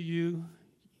Bible into you.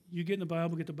 You get in the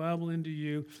Bible, get the Bible into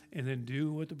you, and then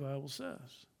do what the Bible says.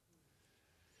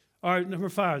 All right, number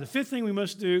 5. The fifth thing we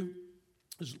must do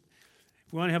is,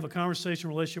 if we want to have a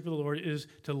conversational relationship with the Lord, is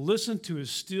to listen to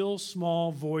His still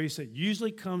small voice that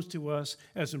usually comes to us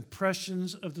as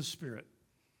impressions of the Spirit.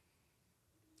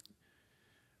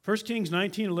 1 Kings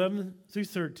 19:11 through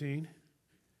 13.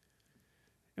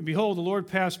 And behold, the Lord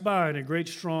passed by, and a great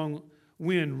strong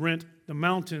wind rent the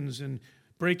mountains and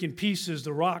break in pieces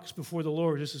the rocks before the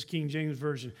Lord. This is King James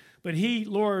Version. But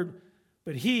Lord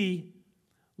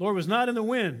was not in the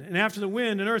wind, and after the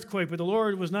wind, an earthquake, but the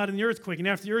Lord was not in the earthquake, and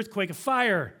after the earthquake, a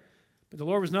fire, but the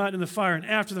Lord was not in the fire, and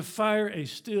after the fire, a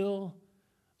still,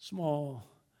 small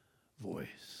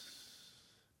voice.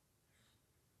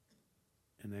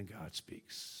 And then God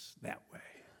speaks that way.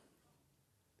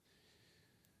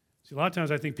 See, a lot of times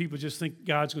I think people just think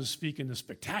God's going to speak in the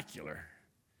spectacular,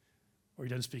 or He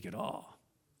doesn't speak at all.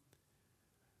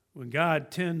 When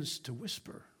God tends to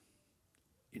whisper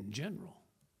in general.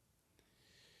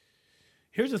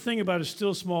 Here's the thing about a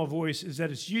still small voice is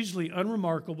that it's usually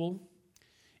unremarkable,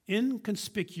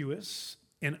 inconspicuous,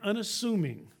 and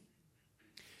unassuming,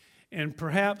 and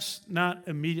perhaps not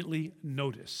immediately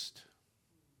noticed.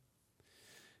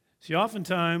 See,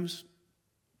 oftentimes,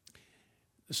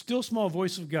 the still small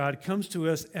voice of God comes to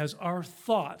us as our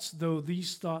thoughts, though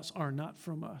these thoughts are not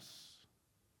from us.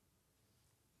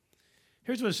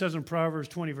 Here's what it says in Proverbs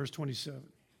 20, verse 27.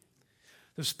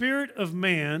 The spirit of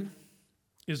man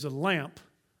is the lamp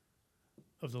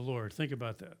of the Lord. Think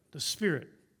about that. The spirit,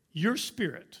 your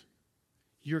spirit.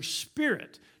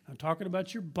 I'm talking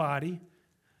about your body.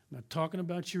 I'm not talking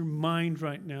about your mind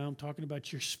right now. I'm talking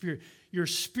about your spirit. Your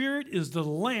spirit is the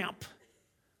lamp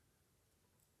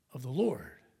of the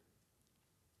Lord.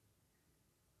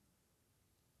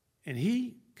 And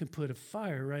He can put a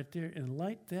fire right there and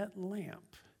light that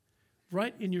lamp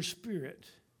right in your spirit.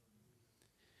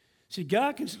 See,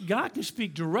 God can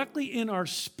speak directly in our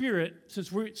spirit,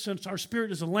 since our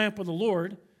spirit is the lamp of the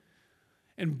Lord,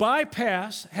 and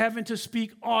bypass having to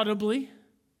speak audibly,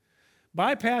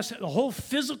 bypass the whole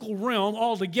physical realm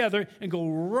altogether, and go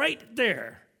right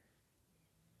there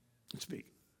and speak.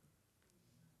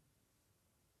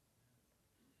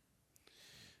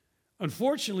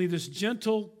 Unfortunately, this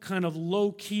gentle, kind of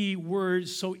low-key word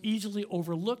is so easily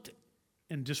overlooked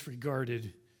and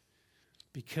disregarded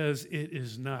because it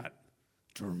is not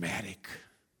dramatic.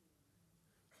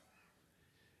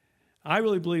 I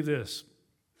really believe this.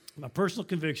 My personal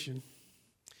conviction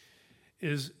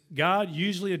is God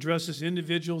usually addresses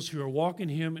individuals who are walking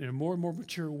Him in a more and more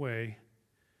mature way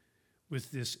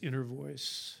with this inner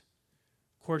voice.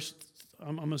 Of course,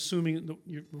 I'm assuming that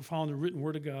you're following the written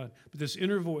word of God, but this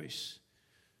inner voice,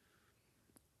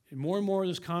 and more of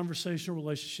this conversational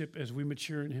relationship as we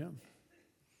mature in Him.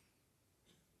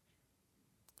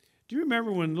 Do you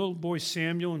remember when little boy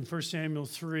Samuel in 1 Samuel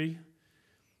 3,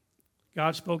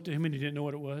 God spoke to him and he didn't know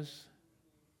what it was?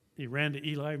 He ran to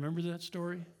Eli. Remember that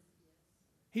story?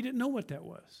 He didn't know what that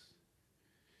was.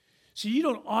 See, you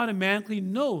don't automatically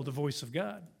know the voice of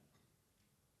God.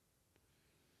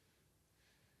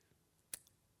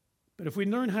 But if we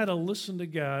learn how to listen to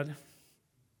God,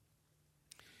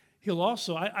 He'll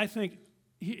also, I think,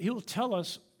 He'll tell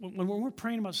us when we're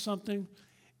praying about something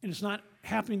and it's not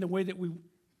happening the way that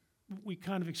we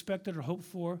kind of expected or hoped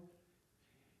for,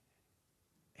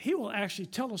 He will actually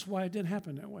tell us why it didn't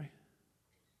happen that way.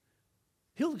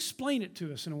 He'll explain it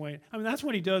to us in a way. I mean, that's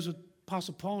what He does with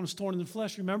Apostle Paul and his thorn in the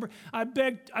flesh. Remember? I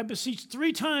beseeched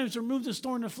 3 times to remove this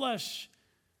thorn in the flesh.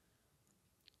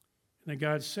 And then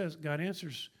God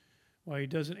answers why He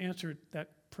doesn't answer that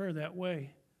prayer that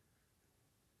way.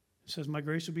 He says, my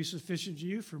grace will be sufficient to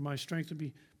you, for my strength to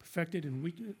be perfected in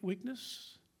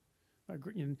weakness.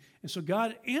 And so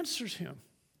God answers him.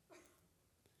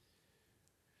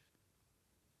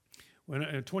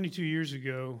 When 22 years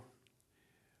ago,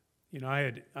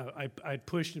 I had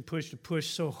pushed and pushed and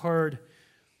pushed so hard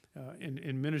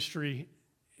in ministry,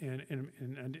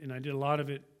 and I did a lot of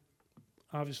it,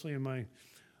 obviously in my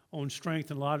own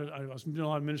strength, and I was doing a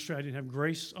lot of ministry I didn't have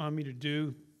grace on me to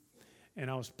do,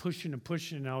 and I was pushing and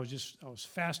pushing, and I was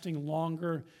fasting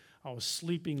longer, I was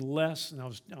sleeping less, and I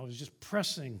was just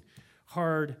pressing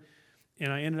hard,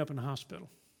 and I ended up in the hospital.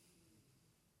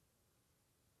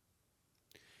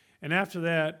 And after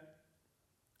that,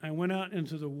 I went out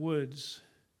into the woods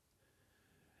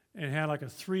and had like a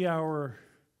 3-hour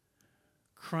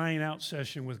crying out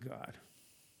session with God.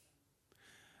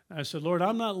 I said, Lord,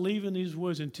 I'm not leaving these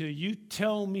woods until you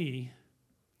tell me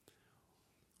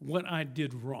what I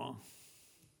did wrong.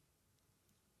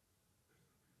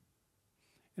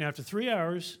 And after 3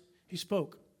 hours, he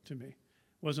spoke to me. It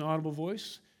wasn't an audible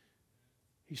voice.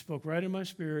 He spoke right in my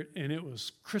spirit, and it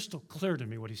was crystal clear to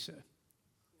me what he said.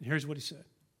 And here's what he said.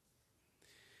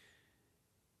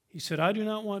 He said, I do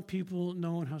not want people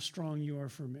knowing how strong you are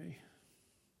for me.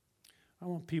 I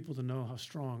want people to know how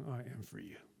strong I am for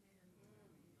you.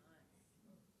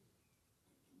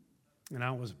 And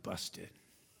I was busted,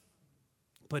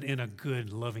 but in a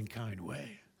good, loving, kind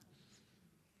way.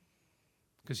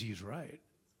 Because he's right.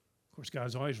 Of course,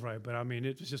 God's always right, but I mean,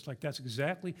 it was just like, that's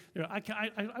exactly, I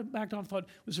backed off and thought,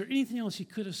 was there anything else he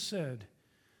could have said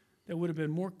that would have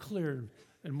been more clear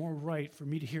and more right for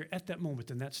me to hear at that moment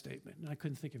than that statement? And I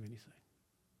couldn't think of anything.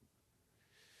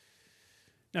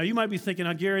 Now, you might be thinking,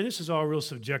 now, Gary, this is all real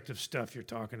subjective stuff you're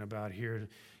talking about here.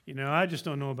 You know, I just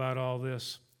don't know about all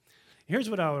this. Here's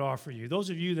what I would offer you. Those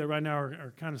of you that right now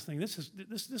are kind of thinking,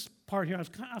 this part here,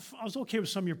 I was okay with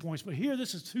some of your points, but here,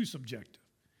 this is too subjective.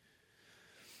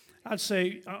 I'd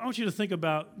say, I want you to think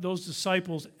about those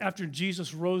disciples after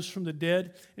Jesus rose from the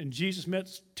dead, and Jesus met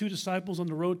 2 disciples on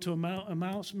the road to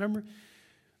Emmaus, remember?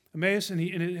 Emmaus, and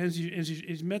as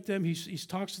he's met them, he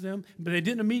talks to them, but they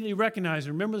didn't immediately recognize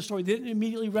him. Remember the story? They didn't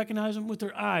immediately recognize him with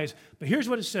their eyes. But here's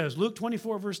what it says, Luke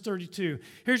 24, verse 32.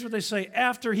 Here's what they say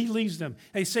after he leaves them.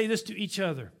 They say this to each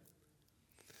other.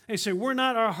 They say, were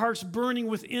not our hearts burning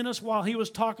within us while he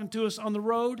was talking to us on the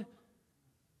road?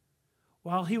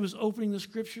 While he was opening the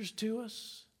scriptures to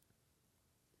us?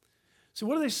 So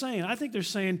what are they saying? I think they're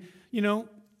saying, you know,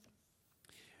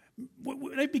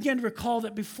 they began to recall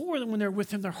that before them, when they were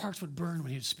with him, their hearts would burn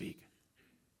when he would speak.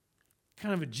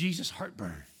 Kind of a Jesus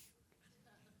heartburn.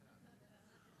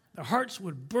 Their hearts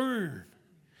would burn.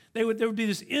 There would be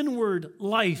this inward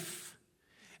life.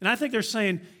 And I think they're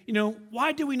saying, you know,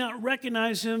 why do we not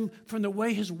recognize him from the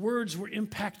way his words were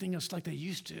impacting us like they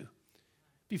used to?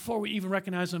 Before we even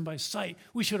recognized him by sight,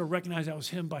 we should have recognized that was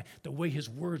him by the way his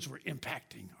words were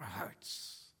impacting our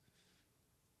hearts.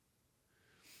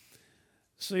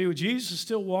 So Jesus is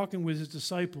still walking with his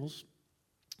disciples.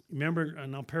 Remember,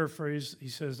 and I'll paraphrase, he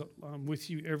says, I'm with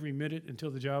you every minute until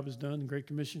the job is done, Great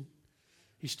Commission.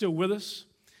 He's still with us.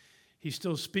 He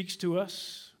still speaks to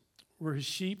us. We're his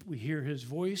sheep. We hear his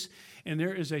voice. And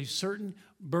there is a certain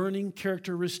burning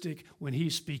characteristic when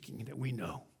he's speaking that we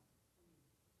know.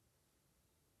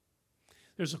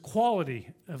 There's a quality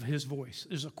of his voice.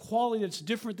 There's a quality that's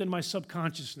different than my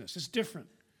subconsciousness. It's different.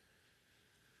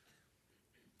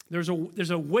 There's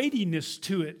a weightiness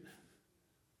to it.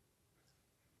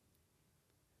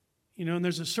 You know, and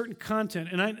there's a certain content.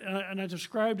 And I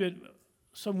described it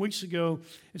some weeks ago.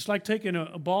 It's like taking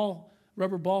a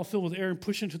rubber ball filled with air and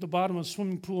pushing it to the bottom of a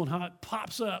swimming pool and how it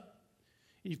pops up.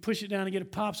 And you push it down and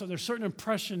it pops up. There's certain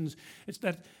impressions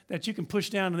that you can push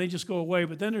down and they just go away.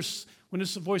 But then when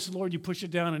it's the voice of the Lord, you push it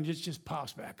down and it just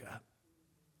pops back up.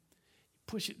 You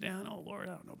push it down, oh Lord,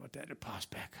 I don't know about that. It pops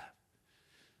back up.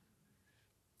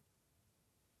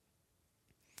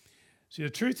 See, the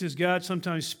truth is God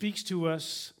sometimes speaks to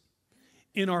us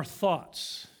in our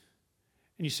thoughts.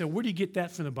 And you say, where do you get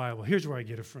that from the Bible? Here's where I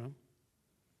get it from.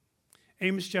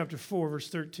 Amos chapter 4, verse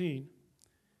 13.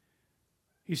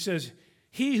 He says,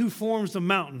 he who forms the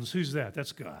mountains, who's that?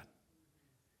 That's God.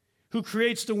 Who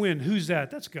creates the wind, who's that?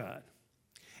 That's God.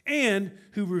 And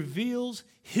who reveals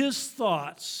his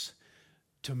thoughts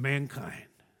to mankind.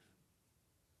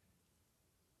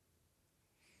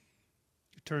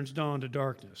 Who turns dawn to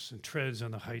darkness and treads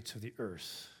on the heights of the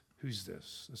earth. Who's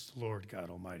this? It's the Lord God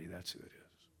Almighty. That's who it is.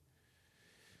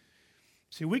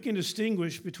 See, we can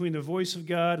distinguish between the voice of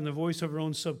God and the voice of our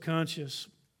own subconscious.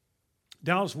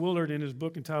 Dallas Willard, in his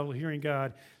book entitled Hearing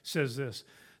God, says this: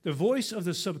 the voice of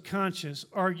the subconscious,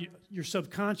 your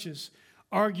subconscious,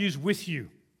 argues with you,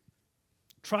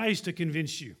 tries to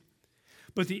convince you.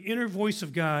 But the inner voice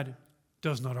of God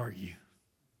does not argue,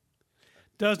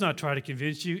 does not try to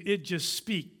convince you. It just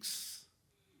speaks.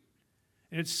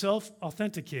 And it's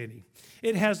self-authenticating.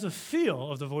 It has the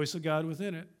feel of the voice of God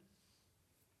within it.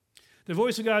 The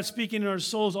voice of God speaking in our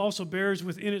souls also bears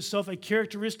within itself a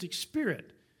characteristic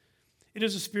spirit. It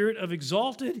is a spirit of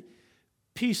exalted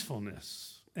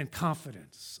peacefulness and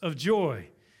confidence, of joy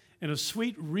and of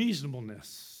sweet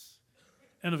reasonableness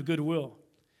and of goodwill.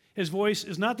 His voice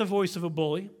is not the voice of a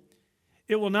bully.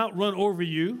 It will not run over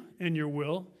you and your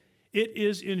will. It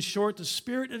is, in short, the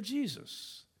Spirit of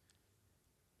Jesus.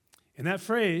 And that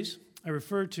phrase, I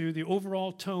refer to the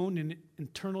overall tone and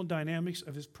internal dynamics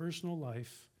of his personal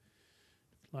life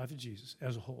of Jesus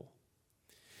as a whole.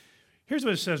 Here's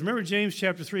what it says. Remember James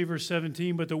chapter 3, verse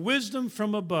 17, but the wisdom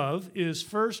from above is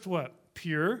first what?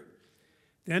 Pure,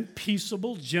 then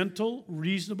peaceable, gentle,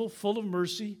 reasonable, full of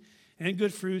mercy and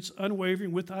good fruits,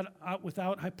 unwavering,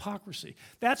 without hypocrisy.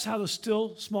 That's how the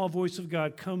still small voice of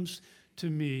God comes to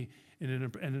me in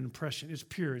an impression. It's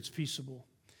pure, it's peaceable,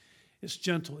 it's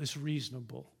gentle, it's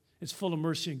reasonable, it's full of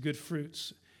mercy and good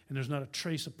fruits, and there's not a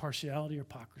trace of partiality or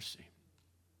hypocrisy.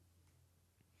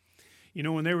 You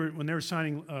know, when they were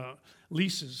signing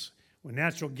leases, when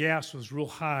natural gas was real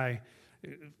high,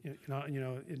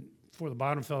 before the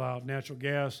bottom fell out, natural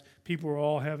gas, people were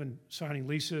all signing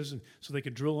leases, and so they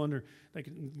could they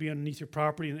could be underneath your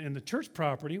property. And the church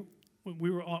property,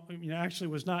 actually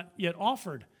was not yet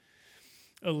offered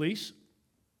a lease.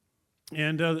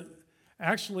 And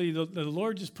actually, the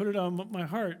Lord just put it on my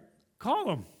heart, call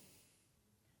them.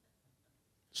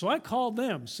 So I called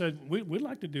them, said, we'd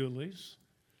like to do a lease.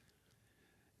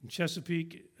 In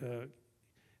Chesapeake,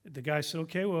 the guy said,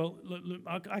 okay, well,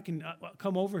 I can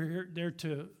come over there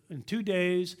in 2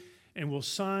 days, and we'll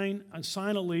sign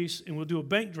a lease, and we'll do a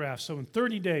bank draft. So in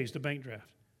 30 days, the bank draft.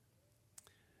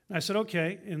 And I said,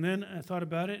 okay. And then I thought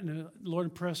about it, and the Lord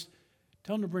impressed,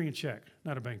 tell him to bring a check,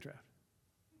 not a bank draft.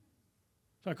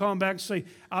 So I call him back and say,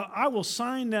 I will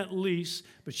sign that lease,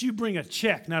 but you bring a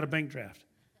check, not a bank draft.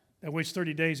 That waits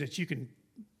 30 days that you can,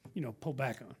 pull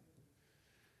back on.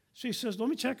 So he says, let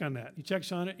me check on that. He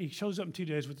checks on it. He shows up in 2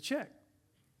 days with a check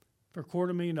for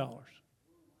 $250,000.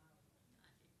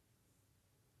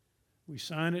 We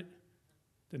sign it.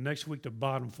 The next week, the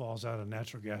bottom falls out of the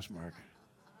natural gas market.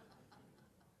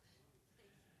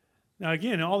 Now,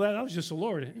 again, all that was just the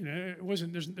Lord. It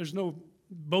wasn't. There's no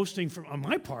boasting on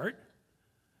my part.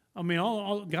 I mean,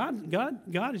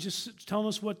 God is just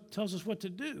tells us what to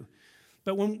do.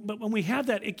 But when we have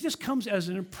that, it just comes as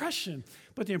an impression.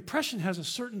 But the impression has a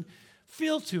certain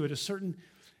feel to it, a certain,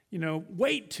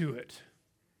 weight to it.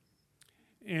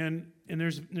 And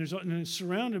it's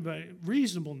surrounded by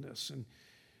reasonableness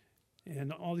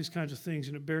and all these kinds of things,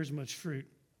 and it bears much fruit.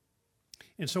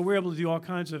 And so we're able to do all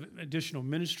kinds of additional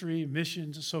ministry,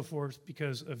 missions, and so forth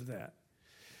because of that.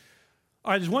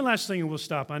 All right, there's one last thing, and we'll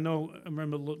stop. I know I'm a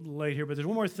little late here, but there's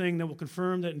one more thing that will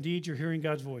confirm that indeed you're hearing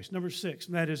God's voice. Number 6,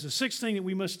 and that is the sixth thing that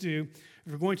we must do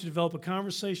if we're going to develop a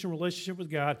conversational relationship with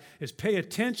God is pay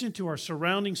attention to our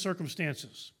surrounding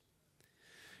circumstances.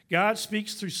 God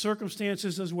speaks through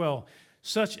circumstances as well,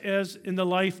 such as in the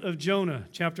life of Jonah,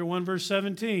 chapter 1, verse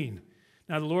 17.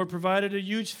 Now the Lord provided a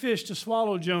huge fish to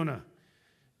swallow Jonah.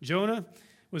 Jonah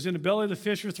was in the belly of the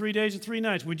fish for 3 days and 3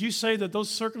 nights. Would you say that those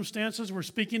circumstances were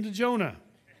speaking to Jonah?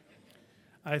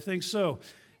 I think so.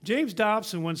 James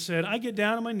Dobson once said, I get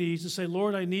down on my knees and say,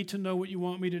 Lord, I need to know what you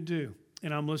want me to do,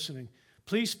 and I'm listening.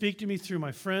 Please speak to me through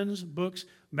my friends, books,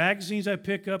 magazines I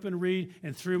pick up and read,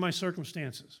 and through my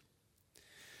circumstances.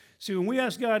 See, when we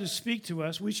ask God to speak to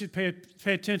us, we should pay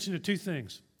attention to 2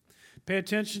 things. Pay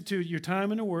attention to your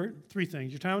time in the Word, 3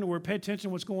 things. Your time in the Word, pay attention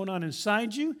to what's going on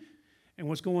inside you, and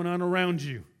what's going on around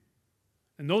you.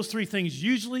 And those 3 things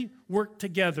usually work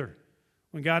together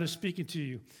when God is speaking to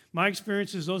you. My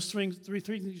experience is those three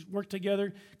things work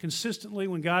together consistently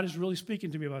when God is really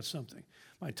speaking to me about something.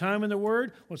 My time in the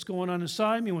Word, what's going on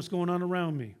inside me, and what's going on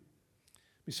around me.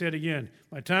 Let me say it again.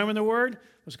 My time in the Word,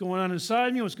 what's going on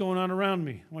inside me, what's going on around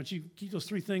me. I want you to keep those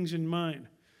 3 things in mind.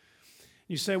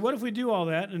 You say, what if we do all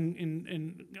that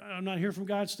and I'm not hearing from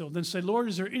God still? Then say, Lord,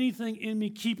 is there anything in me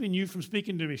keeping you from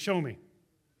speaking to me? Show me.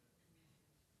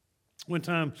 One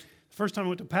time, the first time I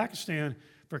went to Pakistan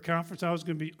for a conference, I was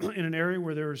going to be in an area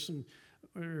where there were some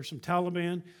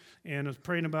Taliban, and I was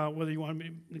praying about whether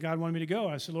God wanted me to go.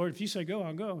 I said, Lord, if you say go,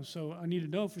 I'll go. So I need to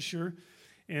know for sure.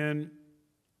 And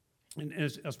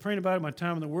as I was praying about it, my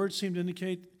time in the Word seemed to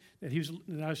indicate that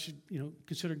I should,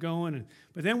 consider going.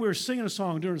 But then we were singing a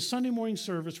song during a Sunday morning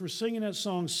service. We're singing that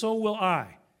song, So Will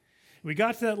I. We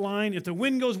got to that line, if the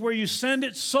wind goes where you send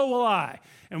it, so will I.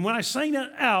 And when I sang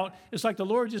that out, it's like the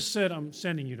Lord just said, I'm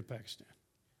sending you to Pakistan.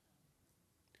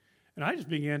 And I just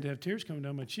began to have tears coming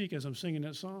down my cheek as I'm singing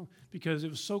that song because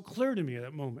it was so clear to me at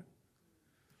that moment.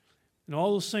 And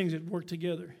all those things that worked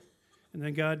together. And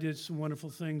then God did some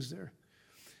wonderful things there.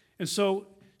 And so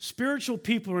spiritual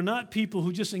people are not people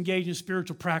who just engage in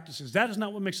spiritual practices. That is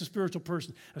not what makes a spiritual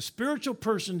person. A spiritual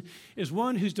person is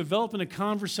one who's developing a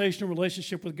conversational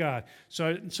relationship with God.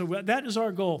 So that is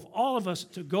our goal. All of us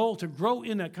to grow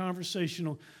in that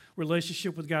conversational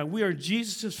relationship with God. We are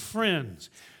Jesus'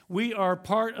 friends. We are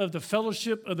part of the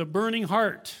fellowship of the burning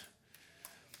heart.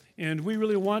 And we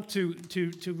really want to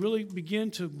really begin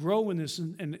to grow in this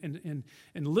and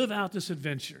live out this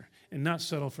adventure and not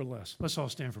settle for less. Let's all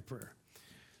stand for prayer.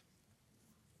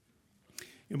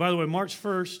 And by the way, March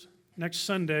 1st, next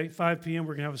Sunday, 5 p.m.,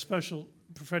 we're going to have a special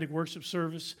prophetic worship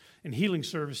service and healing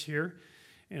service here.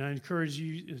 And I encourage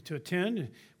you to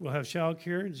attend. We'll have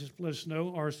childcare, and just let us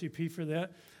know, RSVP for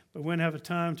that. But we're going to have a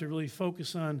time to really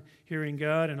focus on hearing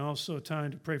God and also a time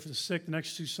to pray for the sick. The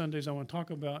next 2 Sundays, I want to talk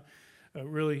about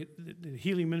really the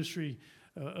healing ministry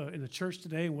in the church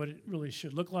today and what it really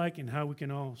should look like and how we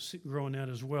can all grow in that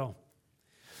as well.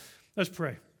 Let's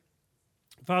pray.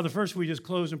 Father, first we just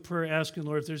close in prayer asking,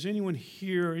 Lord, if there's anyone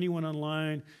here or anyone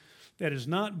online that is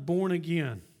not born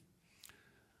again,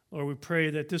 Lord, we pray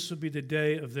that this would be the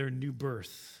day of their new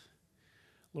birth.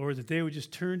 Lord, that they would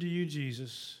just turn to you,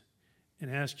 Jesus,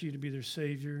 and ask you to be their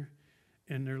Savior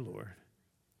and their Lord.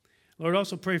 Lord,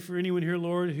 also pray for anyone here,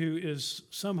 Lord, who is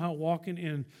somehow walking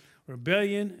in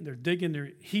rebellion. They're digging their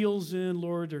heels in,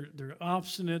 Lord. They're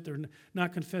obstinate. They're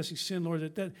not confessing sin,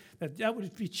 Lord, that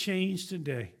would be changed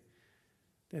today.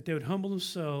 That they would humble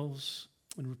themselves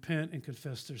and repent and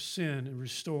confess their sin and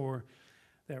restore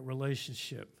that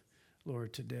relationship,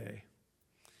 Lord, today.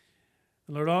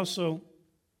 And Lord, also,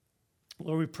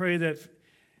 Lord, we pray that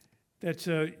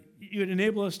you would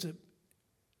enable us to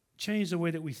change the way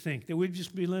that we think, that we'd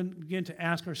just begin to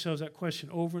ask ourselves that question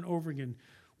over and over again.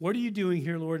 What are you doing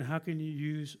here, Lord, and how can you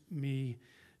use me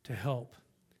to help?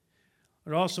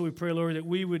 But also we pray, Lord, that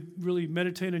we would really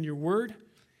meditate on your word,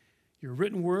 your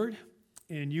written word,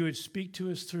 and you would speak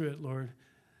to us through it, Lord,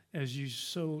 as you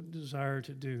so desire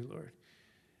to do, Lord.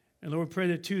 And Lord, we pray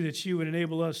that, too, that you would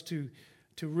enable us to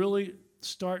really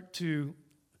start to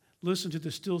listen to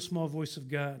the still small voice of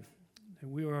God. That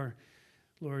we are,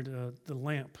 Lord, the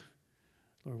lamp.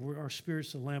 Lord, our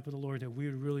spirit's the lamp of the Lord, that we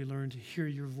would really learn to hear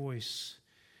your voice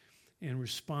and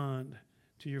respond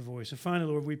to your voice. And finally,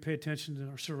 Lord, we pay attention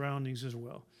to our surroundings as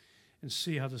well and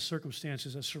see how the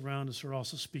circumstances that surround us are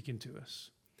also speaking to us.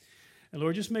 And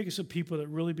Lord, just make us a people that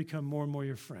really become more and more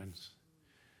your friends.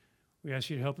 We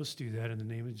ask you to help us do that in the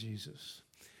name of Jesus.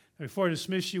 Now, before I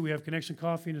dismiss you, we have Connection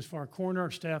Coffee in this far corner. Our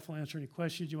staff will answer any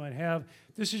questions you might have.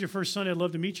 If this is your first Sunday, I'd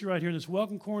love to meet you right here in this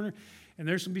welcome corner. And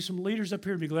there's going to be some leaders up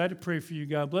here to be glad to pray for you.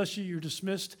 God bless you. You're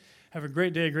dismissed. Have a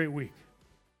great day, a great week.